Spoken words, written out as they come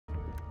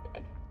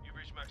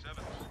reached Max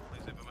Evans.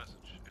 Please leave a message.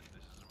 If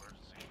this is an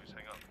emergency, please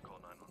hang up and call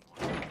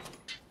 911.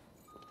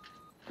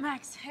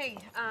 Max, hey,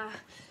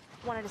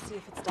 wanted to see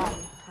if it's done.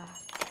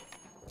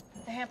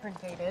 The hamper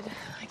faded.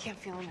 I can't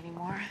feel him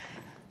anymore.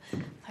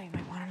 Thought you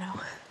might want to know.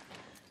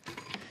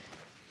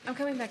 I'm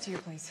coming back to your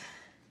place.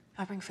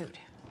 I'll bring food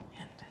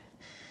and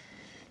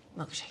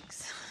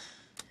milkshakes.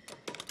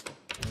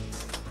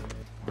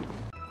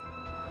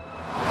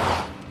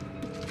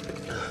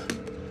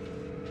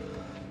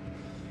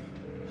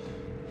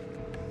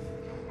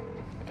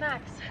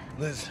 Max.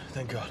 Liz,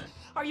 thank God.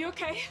 Are you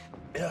okay?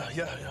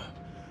 Yeah.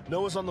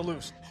 Noah's on the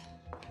loose.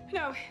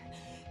 No,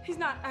 he's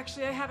not.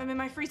 Actually, I have him in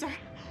my freezer.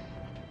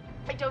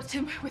 I dosed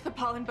him with the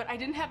pollen, but I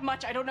didn't have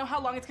much. I don't know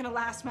how long it's gonna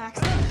last,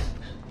 Max.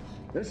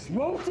 This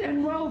won't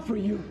end well for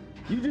you.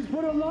 You just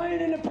put a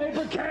lion in a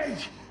paper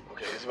cage.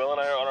 Okay, Isabel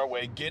and I are on our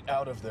way. Get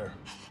out of there.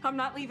 I'm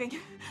not leaving.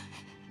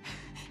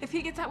 If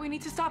he gets out, we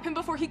need to stop him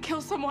before he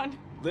kills someone.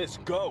 Liz,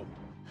 go.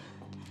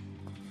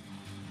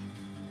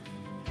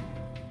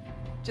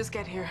 Just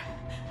get here.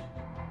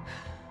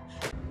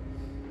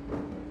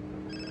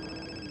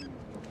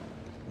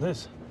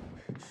 Liz.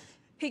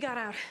 He got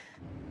out.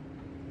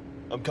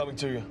 I'm coming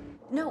to you.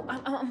 No,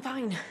 I'm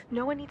fine.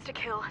 No one needs to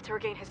kill to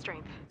regain his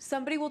strength.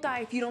 Somebody will die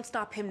if you don't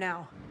stop him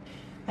now.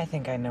 I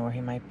think I know where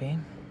he might be.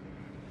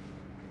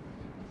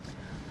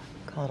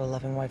 Call it a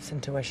loving wife's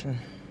intuition.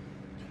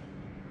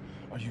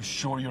 Are you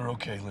sure you're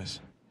okay,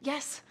 Liz?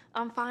 Yes,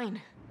 I'm fine.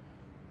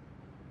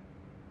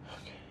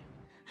 Okay.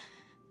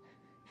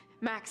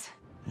 Max.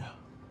 Yeah.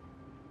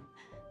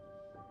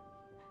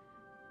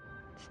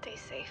 Stay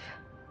safe.